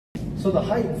So the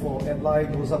height for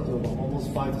Adlai goes up to about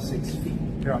almost 5 to 6 feet.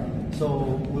 Yeah.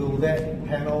 So will that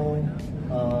panel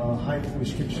height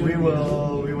restriction? We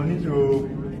will need to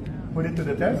put it to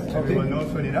the test, and we will know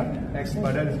soon enough. Excellent.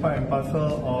 But that is part and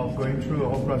parcel of going through a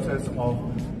whole process of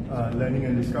learning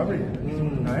and discovery,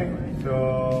 right?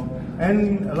 So,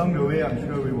 and along the way, I'm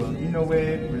sure we will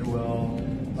innovate, we will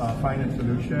find a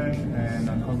solution, and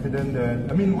I'm confident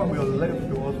that, I mean, what we will like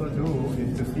to also do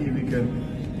is to see if we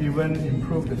can even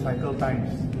improve the cycle times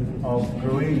of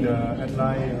growing the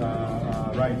Adlai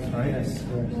rice, right? Yes.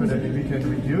 So that if we can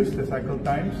reduce the cycle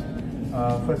times,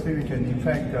 firstly, we can in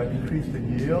fact increase the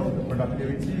yield, the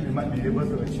productivity. We might be able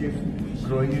to achieve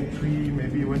growing it 3,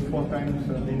 maybe even 4 times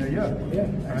in a year. Yeah,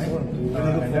 right? excellent.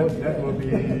 That will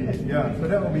be So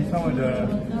that will be some of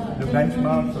the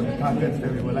benchmarks or the targets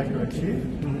that we would like to achieve,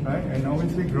 right? And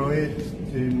obviously grow it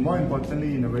more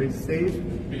importantly in a very safe,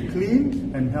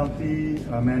 clean, and healthy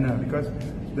manner, because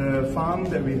the farm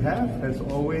that we have has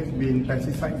always been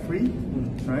pesticide-free,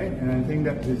 right? And I think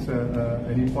that is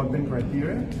an important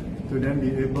criteria to then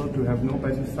be able to have no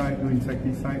pesticide, no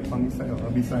insecticide, fungicide, or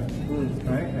herbicide,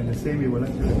 right? And the same we would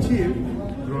like to achieve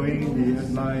growing the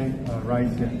Adlai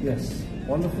rice here. Yes.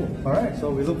 Wonderful. All right.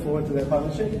 So we look forward to that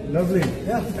partnership. Lovely.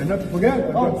 Yeah. And not to forget,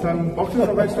 I've got some boxes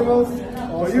of vegetables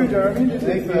for you, Jeremy. This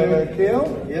is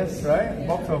kale. Yes. Right.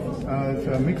 Box of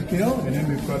mixed kale, and then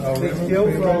we've got our Mixed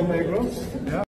kale from Agro. Yeah.